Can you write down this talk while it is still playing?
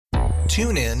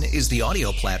TuneIn is the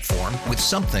audio platform with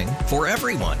something for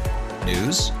everyone.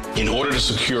 News. In order to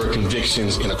secure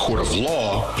convictions in a court of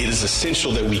law, it is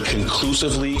essential that we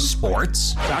conclusively.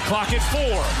 Sports. Shot clock at 4.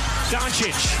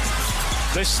 Doncic.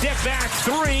 The step back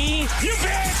 3. You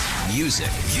bet. Music.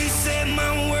 You set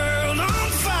my world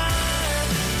on fire.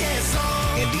 Yes,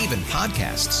 and even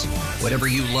podcasts. Whatever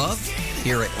you love,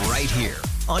 hear it right here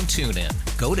on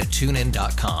TuneIn. Go to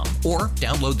TuneIn.com or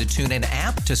download the TuneIn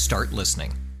app to start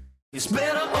listening. It's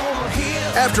better over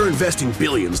here. After investing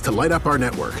billions to light up our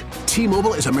network,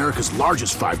 T-Mobile is America's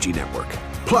largest 5G network.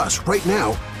 Plus, right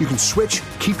now, you can switch,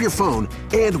 keep your phone,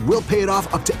 and we'll pay it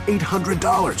off up to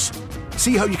 $800.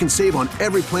 See how you can save on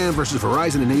every plan versus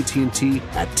Verizon and AT&T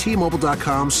at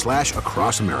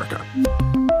T-Mobile.com/across America.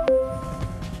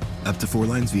 Up to 4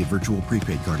 lines via virtual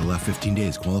prepaid card. Allow 15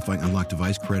 days. Qualifying unlocked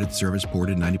device credit service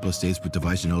ported 90+ states with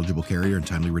device and eligible carrier and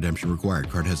timely redemption required.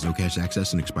 Card has no cash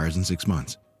access and expires in 6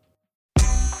 months.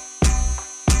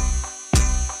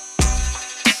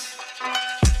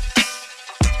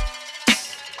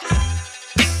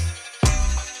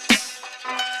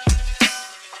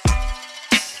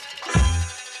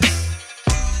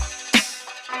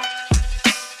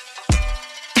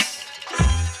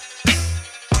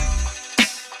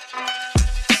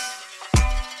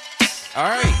 All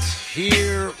right,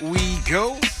 here we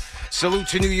go. Salute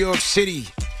to New York City.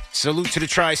 Salute to the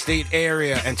tri-state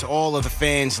area and to all of the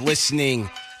fans listening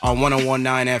on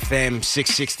 101.9 FM,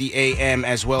 660 AM,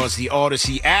 as well as the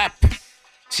Odyssey app.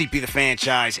 CP the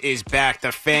Fanchise is back. The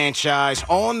Fanchise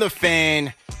on the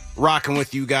Fan, rocking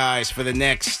with you guys for the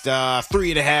next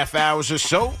 3.5 hours or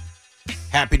so.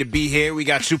 Happy to be here. We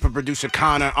got super producer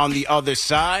Connor on the other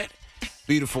side.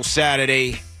 Beautiful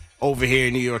Saturday over here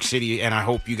in New York City, and I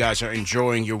hope you guys are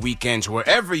enjoying your weekends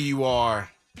wherever you are.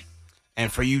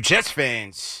 And for you Jets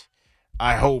fans,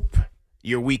 I hope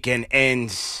your weekend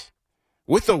ends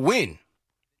with a win,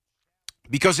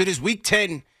 because it is Week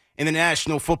 10 in the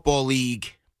National Football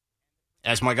League.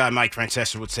 As my guy Mike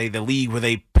Fanchise would say, the league where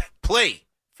they play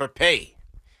for pay.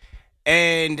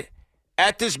 And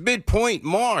at this midpoint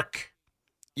mark,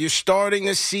 you're starting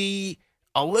to see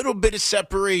a little bit of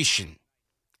separation.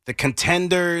 The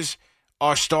contenders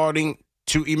are starting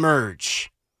to emerge.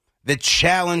 The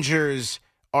challengers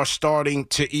are starting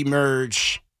to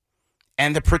emerge.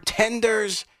 And the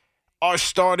pretenders are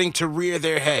starting to rear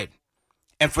their head.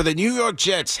 And for the New York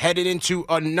Jets, headed into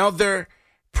another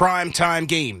primetime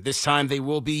game. This time they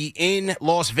will be in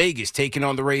Las Vegas, taking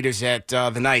on the Raiders at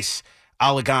the nice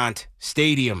Allegiant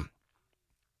Stadium.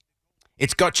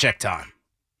 It's gut check time.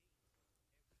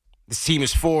 This team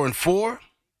is 4-4.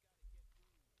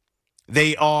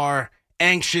 They are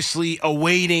anxiously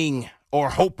awaiting or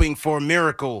hoping for a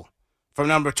miracle from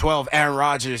number 12, Aaron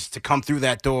Rodgers, to come through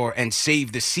that door and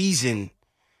save the season.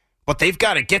 But they've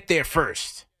got to get there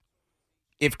first.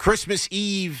 If Christmas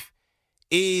Eve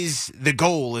is the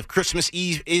goal, if Christmas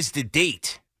Eve is the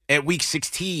date at Week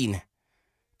 16,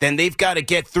 then they've got to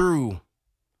get through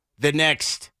the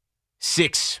next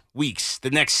 6 weeks, the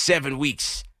next 7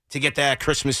 weeks, to get that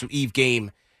Christmas Eve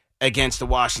game against the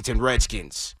Washington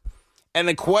Redskins. And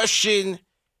the question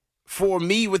for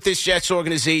me with this Jets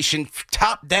organization,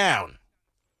 top down,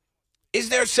 is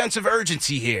there a sense of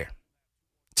urgency here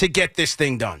to get this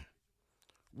thing done?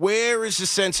 Where is the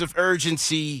sense of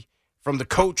urgency from the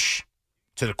coach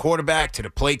to the quarterback to the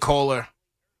play caller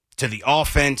to the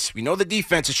offense? We know the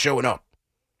defense is showing up.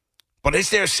 But is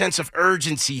there a sense of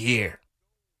urgency here?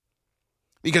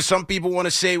 Because some people want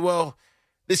to say, well,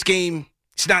 this game,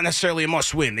 it's not necessarily a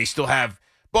must-win. They still have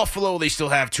Buffalo. They still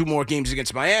have 2 more games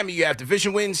against Miami. You have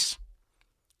division wins.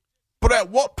 But at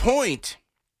what point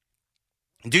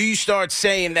do you start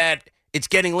saying that it's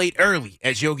getting late early,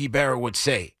 as Yogi Berra would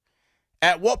say?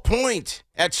 At what point,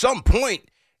 at some point,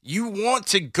 you want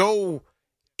to go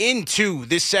into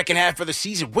this second half of the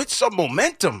season with some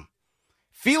momentum,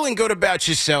 feeling good about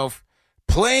yourself,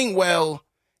 playing well,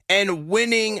 and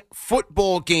winning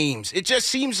football games? It just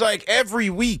seems like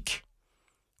every week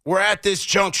we're at this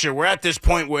juncture, we're at this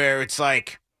point where it's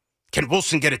like, can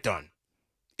Wilson get it done?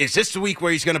 Is this the week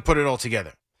where he's going to put it all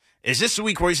together? Is this the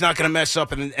week where he's not going to mess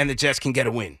up and the Jets can get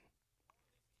a win?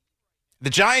 The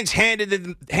Giants handed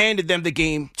them the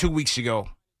game 2 weeks ago.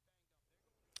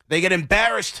 They get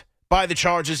embarrassed by the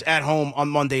Chargers at home on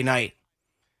Monday night.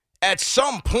 At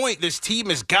some point, this team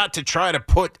has got to try to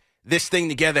put this thing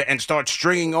together and start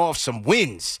stringing off some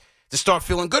wins to start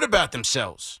feeling good about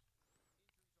themselves.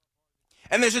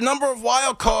 And there's a number of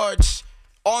wild cards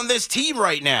on this team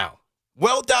right now.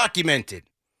 Well documented.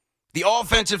 The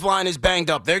offensive line is banged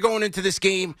up. They're going into this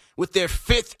game with their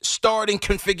 5th starting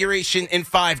configuration in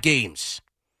 5 games.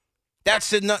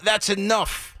 That's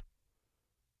enough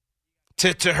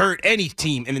to hurt any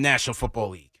team in the National Football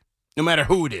League, no matter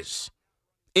who it is.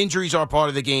 Injuries are part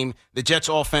of the game. The Jets'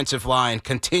 offensive line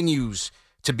continues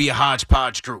to be a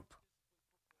hodgepodge group.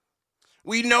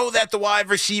 We know that the wide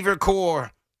receiver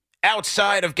core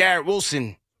outside of Garrett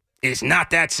Wilson is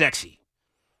not that sexy.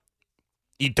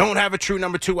 You don't have a true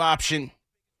number 2 option.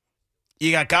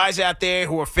 You got guys out there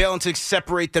who are failing to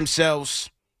separate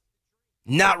themselves,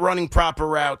 not running proper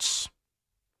routes,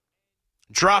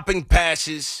 dropping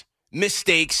passes,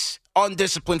 mistakes,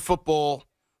 undisciplined football.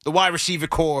 The wide receiver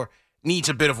core needs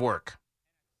a bit of work.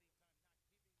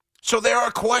 So there are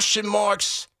question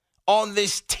marks on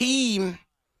this team,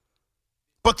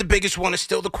 but the biggest one is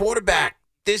still the quarterback.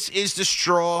 This is the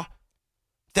straw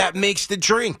that makes the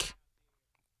drink.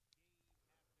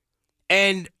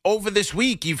 And over this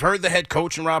week, you've heard the head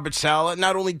coach and Robert Saleh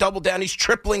not only double down, he's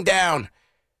tripling down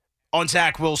on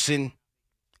Zach Wilson,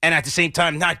 and at the same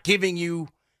time not giving you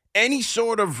any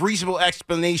sort of reasonable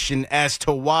explanation as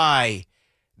to why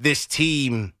this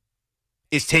team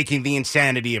is taking the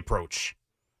insanity approach.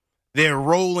 They're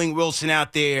rolling Wilson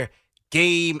out there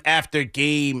game after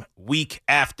game, week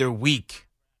after week.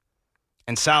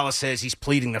 And Saleh says he's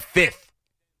pleading the fifth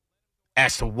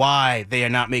as to why they are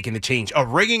not making the change. A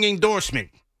ringing endorsement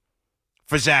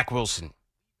for Zach Wilson.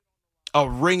 A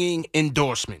ringing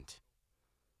endorsement.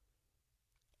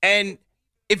 And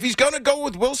if he's going to go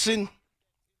with Wilson,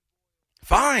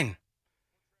 fine.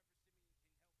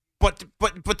 But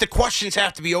the questions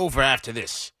have to be over after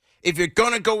this. If you're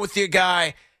going to go with your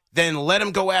guy, then let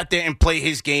him go out there and play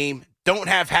his game. Don't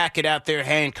have Hackett out there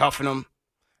handcuffing him.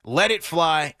 Let it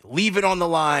fly. Leave it on the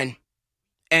line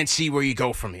and see where you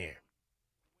go from here.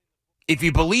 If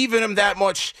you believe in him that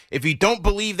much, if you don't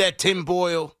believe that Tim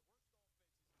Boyle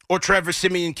or Trevor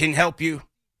Siemian can help you,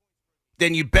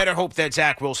 then you better hope that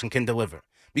Zach Wilson can deliver.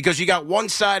 Because you got one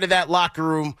side of that locker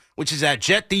room, which is that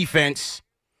Jet defense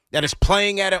that is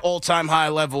playing at an all-time high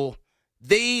level.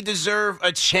 They deserve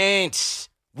a chance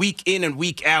week in and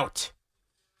week out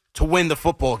to win the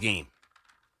football game.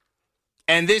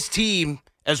 And this team,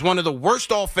 as one of the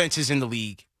worst offenses in the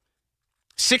league,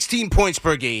 16 points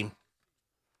per game,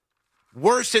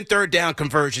 worst in third down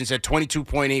conversions at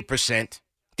 22.8%.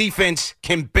 Defense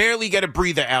can barely get a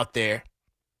breather out there.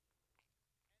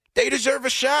 They deserve a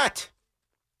shot.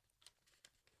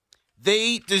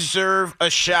 They deserve a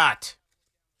shot.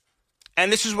 And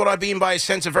this is what I mean by a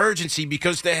sense of urgency,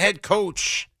 because the head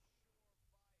coach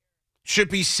should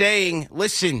be saying,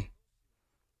 listen,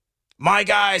 my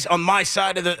guys on my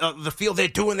side of the field, they're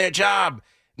doing their job.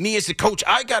 Me as the coach,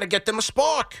 I got to get them a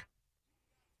spark.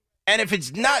 And if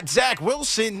it's not Zach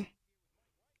Wilson,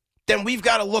 then we've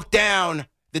got to look down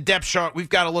the depth chart. We've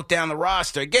got to look down the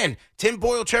roster. Again, Tim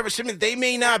Boyle, Trevor Siemian, they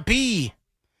may not be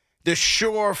the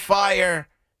surefire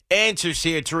answers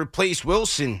here to replace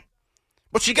Wilson.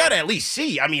 But you got to at least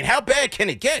see. I mean, how bad can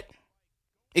it get?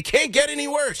 It can't get any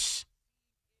worse.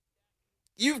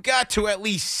 You've got to at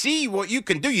least see what you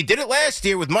can do. You did it last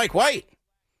year with Mike White.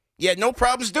 You had no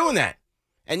problems doing that.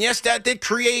 And yes, that did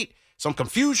create some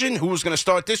confusion. Who was going to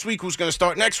start this week? Who's going to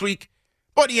start next week?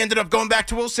 But he ended up going back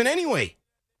to Wilson anyway.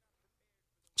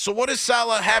 So what does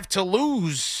Saleh have to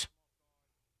lose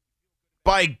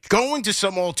by going to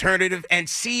some alternative and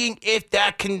seeing if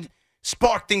that can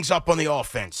spark things up on the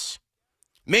offense?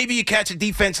 Maybe you catch a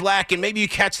defense lacking. Maybe you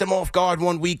catch them off guard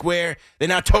one week where they're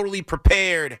not totally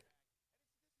prepared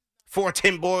for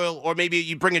Tim Boyle, or maybe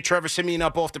you bring a Trevor Siemian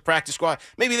up off the practice squad.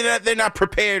 Maybe they're not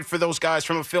prepared for those guys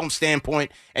from a film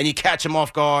standpoint, and you catch them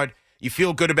off guard. You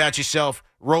feel good about yourself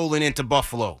rolling into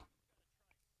Buffalo.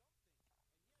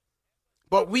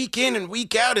 But week in and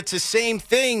week out, it's the same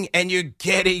thing, and you're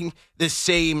getting the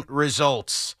same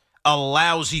results. A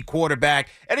lousy quarterback.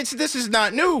 And this is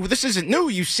not new. This isn't new.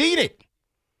 You've seen it.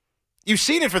 You've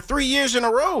seen it for 3 years in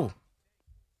a row.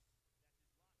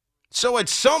 So at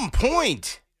some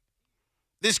point,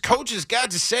 this coach has got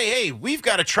to say, hey, we've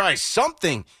got to try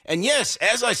something. And yes,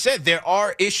 as I said, there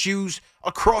are issues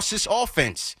across this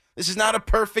offense. This is not a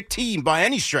perfect team by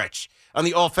any stretch on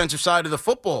the offensive side of the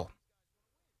football.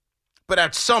 But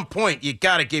at some point, you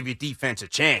got to give your defense a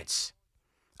chance.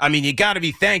 I mean, you got to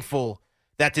be thankful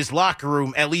that this locker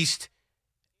room, at least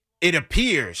it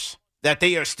appears that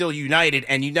they are still united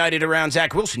and united around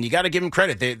Zach Wilson. You got to give them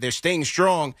credit. They're staying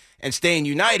strong and staying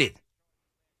united.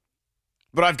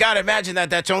 But I've got to imagine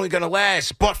that that's only going to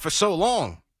last but for so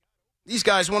long. These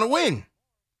guys want to win.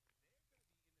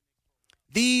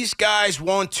 These guys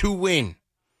want to win.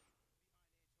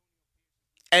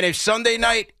 And if Sunday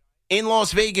night in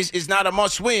Las Vegas is not a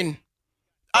must-win,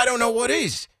 I don't know what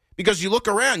is. Because you look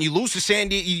around, you lose to San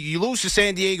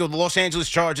Diego, the Los Angeles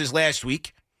Chargers last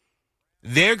week.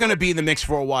 They're going to be in the mix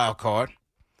for a wild card.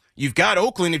 You've got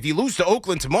Oakland. If you lose to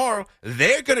Oakland tomorrow,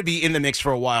 they're going to be in the mix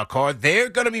for a wild card. They're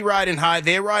going to be riding high.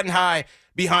 They're riding high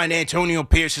behind Antonio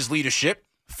Pierce's leadership,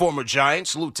 former Giant.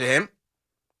 Salute to him.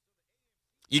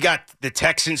 You got the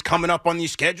Texans coming up on your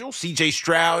schedule. C.J.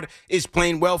 Stroud is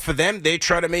playing well for them. They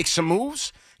try to make some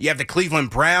moves. You have the Cleveland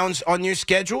Browns on your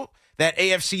schedule. That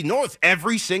AFC North,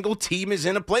 every single team is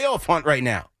in a playoff hunt right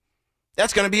now.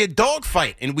 That's going to be a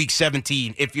dogfight in Week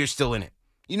 17 if you're still in it.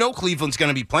 You know Cleveland's going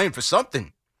to be playing for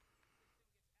something.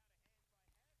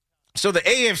 So the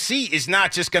AFC is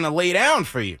not just going to lay down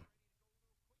for you.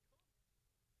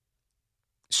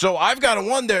 So I've got to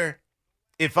wonder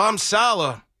if I'm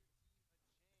Saleh,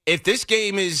 if this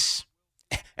game is,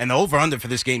 and the over-under for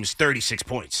this game is 36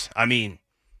 points. I mean,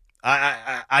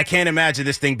 I can't imagine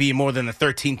this thing being more than a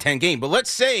 13-10 game. But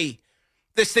let's say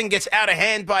this thing gets out of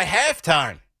hand by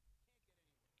halftime.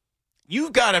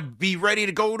 You've got to be ready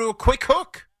to go to a quick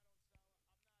hook.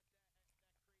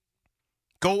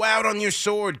 Go out on your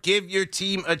sword. Give your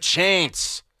team a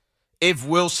chance. If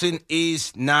Wilson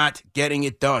is not getting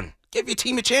it done, give your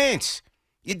team a chance.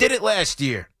 You did it last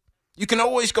year. You can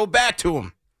always go back to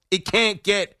him. It can't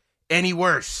get any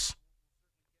worse.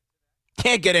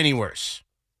 Can't get any worse.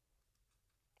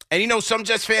 And you know, some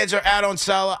Jets fans are out on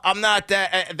Saleh. I'm not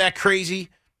that crazy.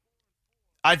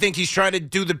 I think he's trying to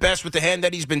do the best with the hand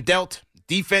that he's been dealt.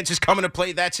 Defense is coming to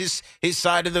play. That's his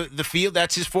side of the field.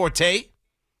 That's his forte.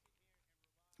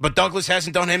 But Douglas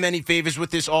hasn't done him any favors with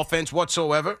this offense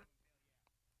whatsoever.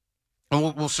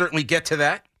 And we'll certainly get to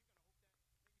that.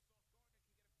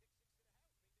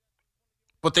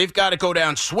 But they've got to go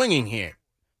down swinging here.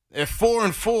 They're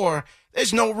 4-4.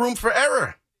 There's no room for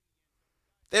error.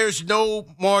 There's no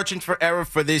margin for error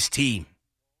for this team.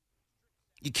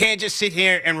 You can't just sit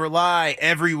here and rely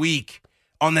every week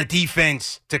on the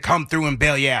defense to come through and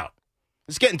bail you out.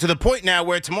 It's getting to the point now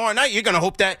where tomorrow night you're going to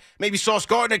hope that maybe Sauce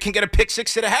Gardner can get a pick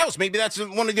six to the house. Maybe that's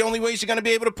one of the only ways you're going to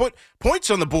be able to put points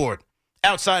on the board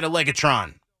outside of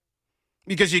Legatron.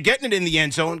 Because you're getting it in the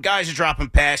end zone. Guys are dropping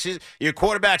passes. Your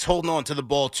quarterback's holding on to the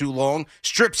ball too long.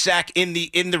 Strip sack in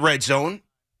the red zone.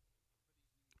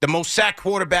 The most sacked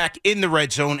quarterback in the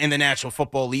red zone in the National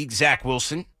Football League, Zach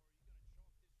Wilson.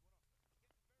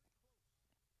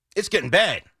 It's getting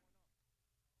bad.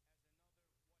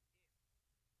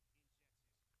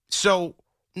 So,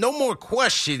 no more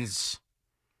questions.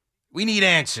 We need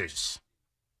answers.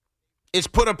 It's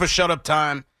put up or shut up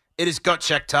time. It is gut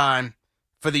check time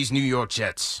for these New York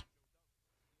Jets.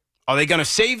 Are they going to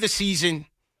save the season,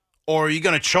 or are you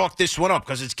going to chalk this one up?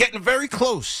 Because it's getting very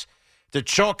close to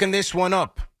chalking this one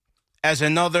up as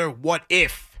another what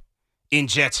if in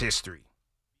Jets history.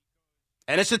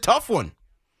 And it's a tough one.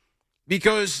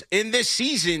 Because in this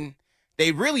season,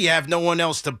 they really have no one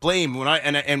else to blame. When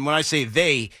I say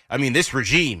they, I mean this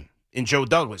regime in Joe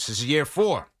Douglas. This is year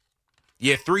 4.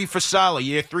 Year 3 for Saleh.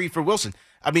 Year 3 for Wilson.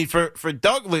 I mean, for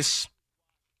Douglas,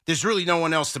 there's really no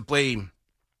one else to blame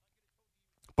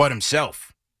but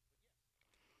himself.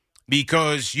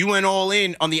 Because you went all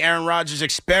in on the Aaron Rodgers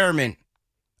experiment.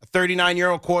 A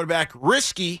 39-year-old quarterback,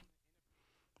 risky.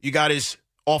 You got his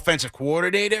offensive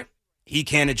coordinator. He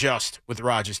can't adjust with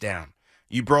Rodgers down.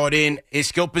 You brought in his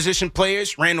skill position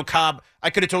players. Randall Cobb.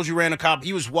 I could have told you Randall Cobb,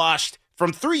 he was washed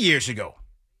from 3 years ago.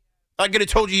 I could have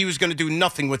told you he was going to do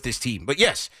nothing with this team. But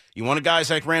yes, you wanted guys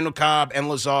like Randall Cobb and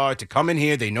Lazard to come in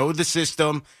here. They know the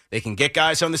system. They can get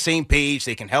guys on the same page.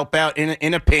 They can help out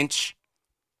in a pinch.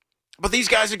 But these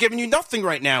guys are giving you nothing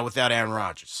right now without Aaron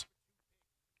Rodgers.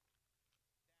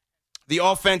 The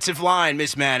offensive line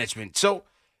mismanagement. So,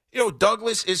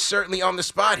 Douglas is certainly on the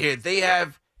spot here. They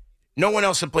have no one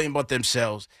else to blame but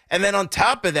themselves. And then on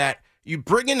top of that, you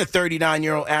bring in the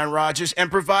 39-year-old Aaron Rodgers and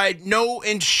provide no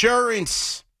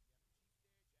insurance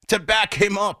to back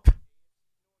him up,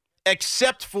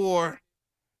 except for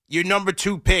your number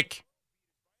 2 pick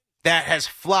that has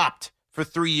flopped for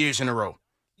 3 years in a row.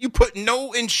 You put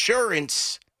no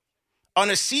insurance on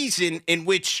a season in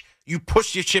which you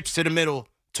push your chips to the middle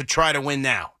to try to win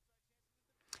now.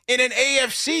 In an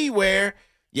AFC where,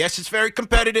 yes, it's very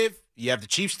competitive. You have the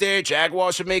Chiefs there.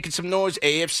 Jaguars are making some noise.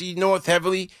 AFC North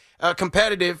heavily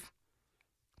competitive.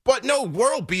 But no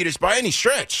world beaters by any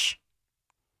stretch.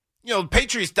 The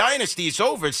Patriots dynasty is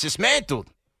over. It's dismantled.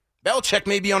 Belichick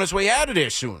may be on his way out of there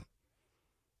soon.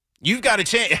 You've got a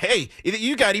chance. Hey,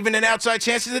 you got even an outside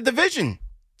chance of the division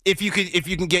if you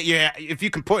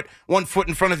can put one foot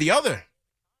in front of the other.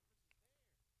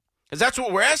 Because that's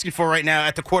what we're asking for right now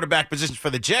at the quarterback position for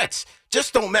the Jets.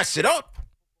 Just don't mess it up.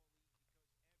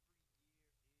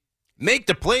 Make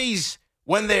the plays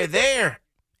when they're there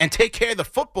and take care of the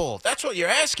football. That's what you're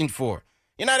asking for.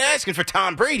 You're not asking for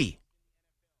Tom Brady.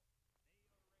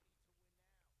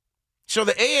 So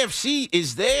the AFC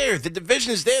is there. The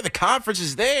division is there. The conference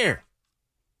is there.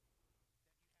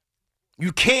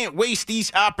 You can't waste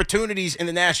these opportunities in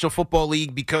the National Football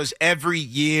League because every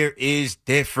year is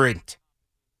different.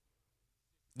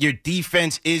 Your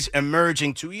defense is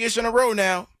emerging 2 years in a row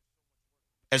now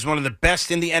as one of the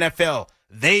best in the NFL.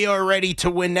 They are ready to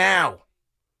win now.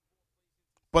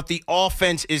 But the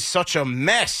offense is such a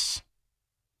mess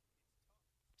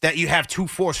that you have two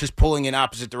forces pulling in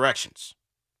opposite directions.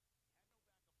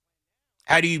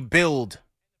 How do you build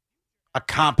a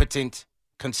competent,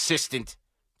 consistent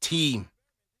team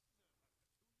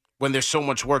when there's so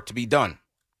much work to be done?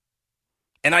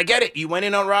 And I get it. You went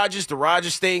in on Rodgers, the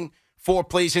Rodgers thing, 4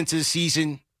 plays into the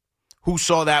season. Who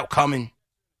saw that coming?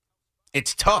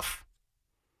 It's tough.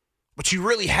 But you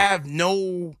really have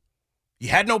no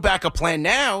backup plan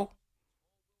now.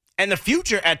 And the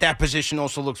future at that position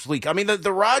also looks bleak. I mean,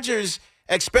 the Rodgers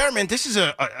experiment, this is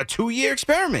a 2-year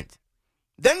experiment.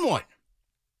 Then what?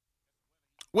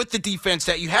 With the defense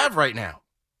that you have right now.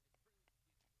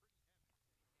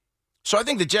 So I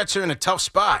think the Jets are in a tough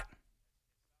spot.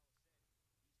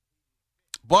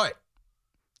 But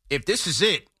if this is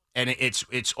it, and it's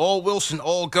all Wilson,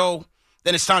 all go,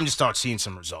 then it's time to start seeing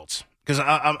some results. Because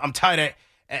I'm tired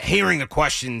of hearing the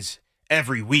questions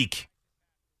every week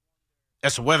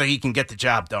as to whether he can get the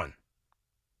job done.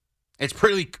 It's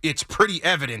pretty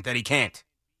evident that he can't.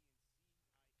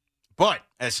 But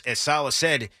as Salah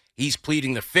said, he's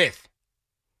pleading the fifth.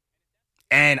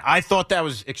 And I thought that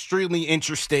was extremely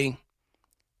interesting.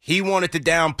 He wanted to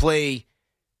downplay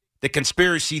the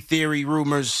conspiracy theory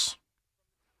rumors,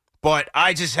 but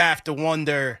I just have to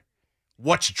wonder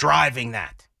what's driving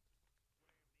that.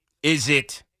 Is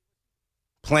it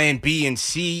plan B and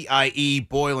C, i.e.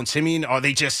 Boyle and Simeon? Are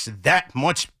they just that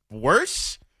much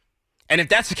worse? And if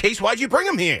that's the case, why'd you bring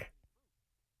them here?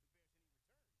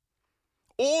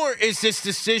 Or is this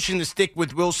decision to stick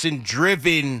with Wilson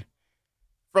driven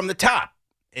from the top?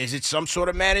 Is it some sort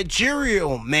of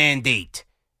managerial mandate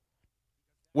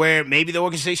where maybe the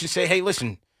organization say, hey,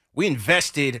 listen, we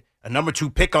invested a number 2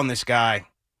 pick on this guy.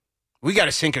 We got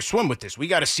to sink or swim with this. We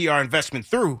got to see our investment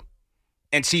through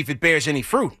and see if it bears any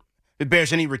fruit, if it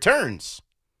bears any returns.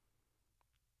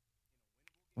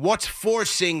 What's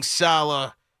forcing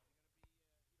Salah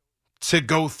to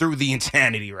go through the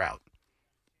insanity route?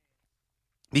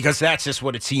 Because that's just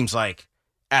what it seems like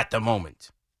at the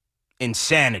moment.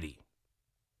 Insanity.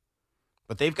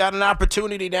 But they've got an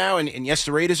opportunity now, and yes,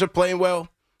 the Raiders are playing well,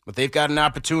 but they've got an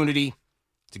opportunity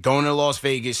to go into Las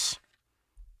Vegas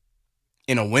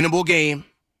in a winnable game.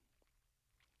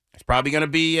 It's probably going to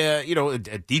be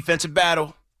a defensive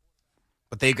battle,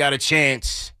 but they've got a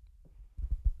chance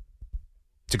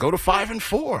to go to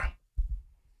 5-4.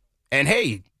 And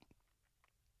hey,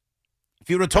 if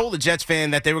you would have told the Jets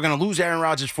fan that they were going to lose Aaron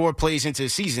Rodgers 4 plays into the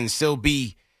season and still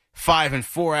be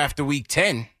 5-4 after week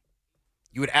 10,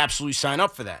 you would absolutely sign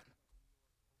up for that.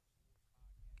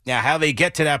 Now, how they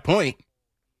get to that point,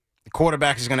 the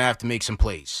quarterback is going to have to make some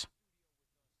plays.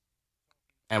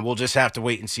 And we'll just have to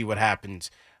wait and see what happens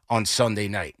on Sunday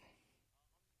night.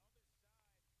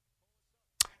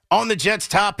 On the Jets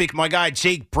topic, my guy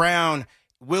Jake Brown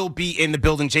will be in the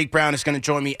building. Jake Brown is going to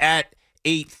join me at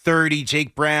 8:30.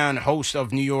 Jake Brown, host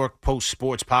of New York Post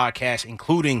Sports Podcast,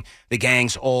 including The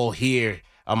Gang's All Here.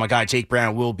 My guy Jake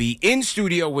Brown will be in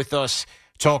studio with us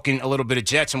talking a little bit of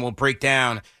Jets, and we'll break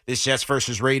down this Jets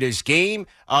versus Raiders game.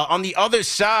 On the other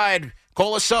side,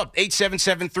 call us up,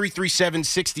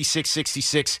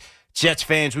 877-337-6666. Jets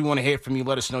fans, we want to hear from you.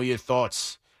 Let us know your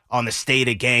thoughts on the state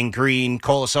of gangrene.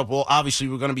 Call us up. Well, obviously,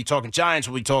 we're going to be talking Giants.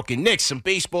 We'll be talking Knicks, some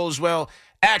baseball as well.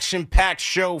 Action-packed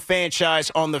show,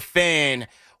 Fanchise on the Fan.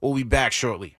 We'll be back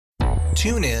shortly.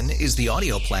 TuneIn is the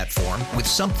audio platform with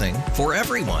something for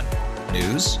everyone.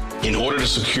 News. In order to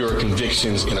secure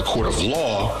convictions in a court of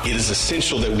law, it is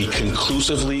essential that we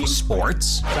conclusively.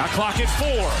 Sports. Got clock at 4.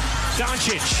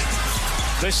 Doncic.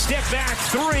 The step back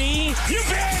 3. You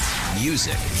bet.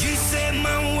 Music. You set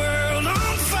my world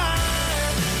on fire.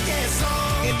 Yes,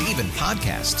 and even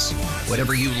podcasts.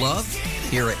 Whatever you love,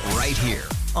 hear it right here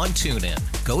on TuneIn.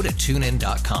 Go to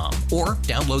TuneIn.com or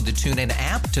download the TuneIn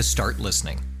app to start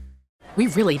listening. We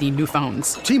really need new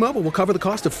phones. T-Mobile will cover the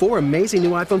cost of 4 amazing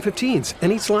new iPhone 15s,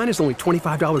 and each line is only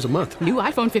 $25 a month. New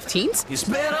iPhone 15s? It's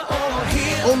better over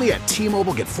here. Only at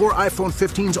T-Mobile, get 4 iPhone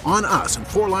 15s on us and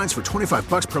 4 lines for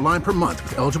 $25 per line per month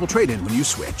with eligible trade-in when you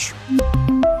switch.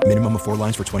 Minimum of 4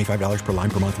 lines for $25 per line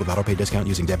per month with autopay discount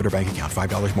using debit or bank account.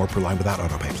 $5 more per line without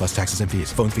autopay, plus taxes and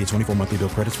fees. Phone fee at 24 monthly bill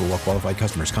credits for well-qualified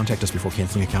customers. Contact us before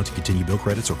canceling account to continue bill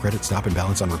credits or credit stop and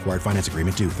balance on required finance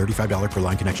agreement due. $35 per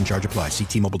line connection charge applies. See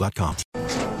T-Mobile.com.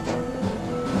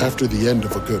 After the end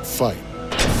of a good fight,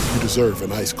 you deserve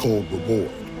an ice-cold reward.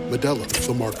 Modelo is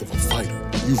the mark of a fighter.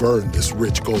 You've earned this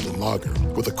rich golden lager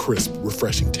with a crisp,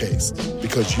 refreshing taste.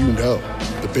 Because you know,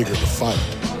 the bigger the fight,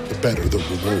 the better the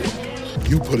reward.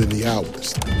 You put in the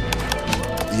hours,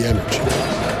 the energy,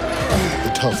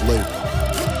 the tough labor.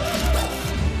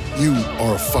 You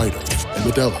are a fighter, and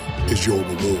Modelo is your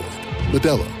reward.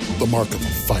 Modelo, the mark of a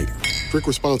fighter. Drink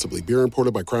responsibly. Beer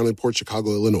imported by Crown Imports, Chicago,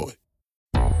 Illinois.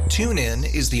 TuneIn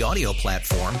is the audio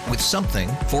platform with something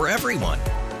for everyone.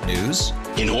 News.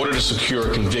 In order to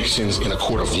secure convictions in a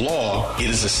court of law, it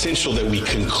is essential that we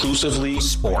conclusively.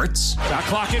 Sports. Got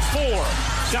clock at 4.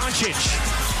 Doncic.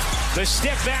 The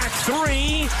step back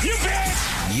 3. You bet.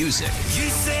 Music. You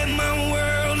set my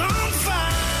world on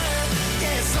fire.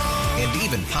 Yes, and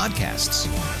even podcasts.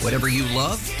 Whatever you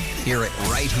love, hear it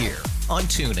right here on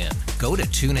TuneIn. Go to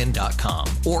TuneIn.com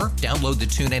or download the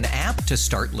TuneIn app to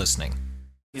start listening.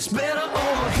 it's better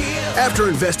over here. After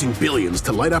investing billions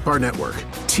to light up our network,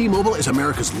 T-Mobile is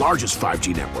America's largest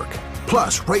 5G network.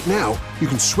 Plus, right now, you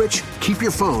can switch, keep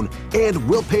your phone, and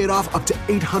we'll pay it off up to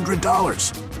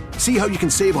 $800. See how you can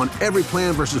save on every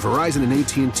plan versus Verizon and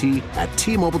AT&T at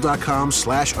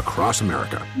T-Mobile.com/across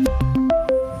America.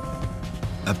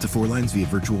 Up to 4 lines via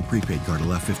virtual prepaid card.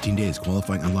 Allow 15 days.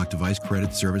 Qualifying unlocked device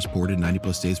credit service ported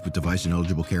 90+ days with device and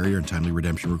eligible carrier and timely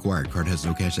redemption required. Card has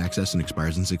no cash access and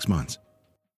expires in 6 months.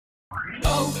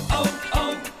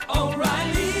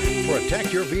 O'Reilly.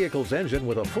 Protect your vehicle's engine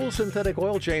with a full synthetic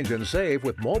oil change and save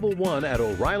with Mobile One at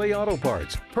O'Reilly Auto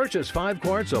Parts. Purchase 5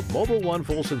 quarts of Mobile One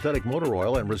full synthetic motor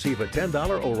oil and receive a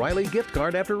 $10 O'Reilly gift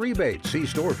card after rebate. See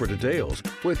store for details.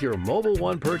 With your Mobile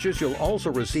One purchase, you'll also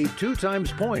receive 2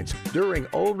 times points during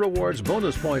O Rewards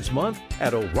Bonus Points Month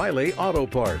at O'Reilly Auto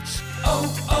Parts.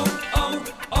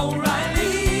 O'Reilly.